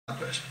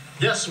progress?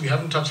 Yes, we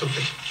haven't touched a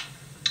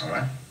thing. All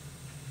right.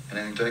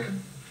 Anything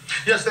taken?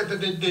 Yes, they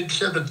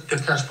cleared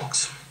the cash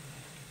box.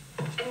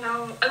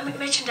 No,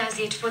 merchandise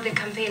yet for the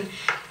campaign.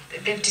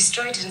 They've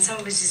destroyed it and some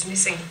of it is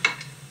missing.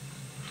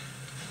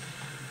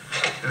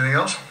 Anything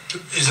else?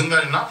 Isn't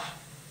that enough?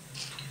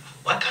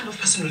 What kind of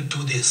person will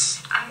do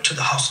this to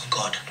the house of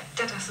God?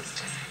 That was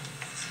just...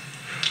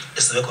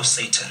 It's the work of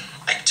Satan,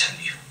 I tell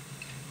you.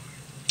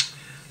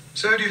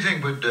 So who do you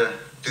think would do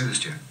this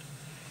to you?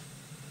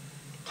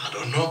 I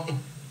don't know.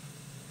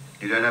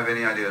 You don't have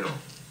any idea at all?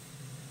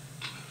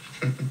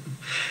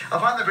 I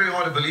find that very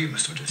hard to believe,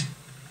 Mr. Matrisi.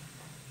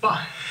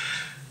 Why?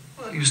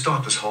 Well, you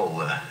start this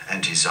whole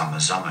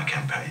anti-Zama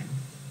campaign.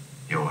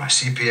 Your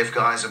CPF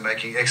guys are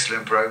making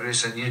excellent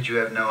progress, and yet you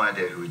have no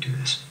idea who would do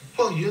this.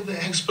 Well, you're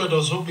the expert. I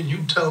was hoping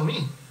you'd tell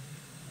me.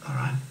 All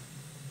right.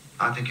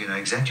 I think you know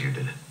exactly who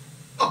did it.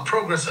 Oh,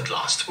 progress at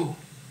last. Who?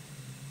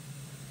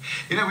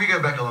 You know, we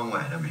go back a long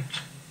way, don't we?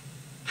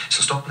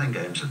 So stop playing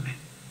games with me.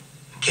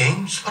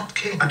 Games? What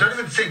games? And don't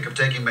even think of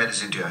taking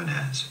matters into your own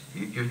hands.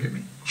 You hear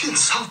me? You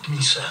insult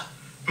me, sir.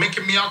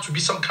 Making me out to be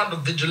some kind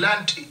of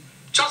vigilante.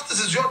 Justice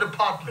is your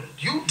department.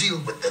 You deal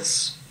with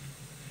this.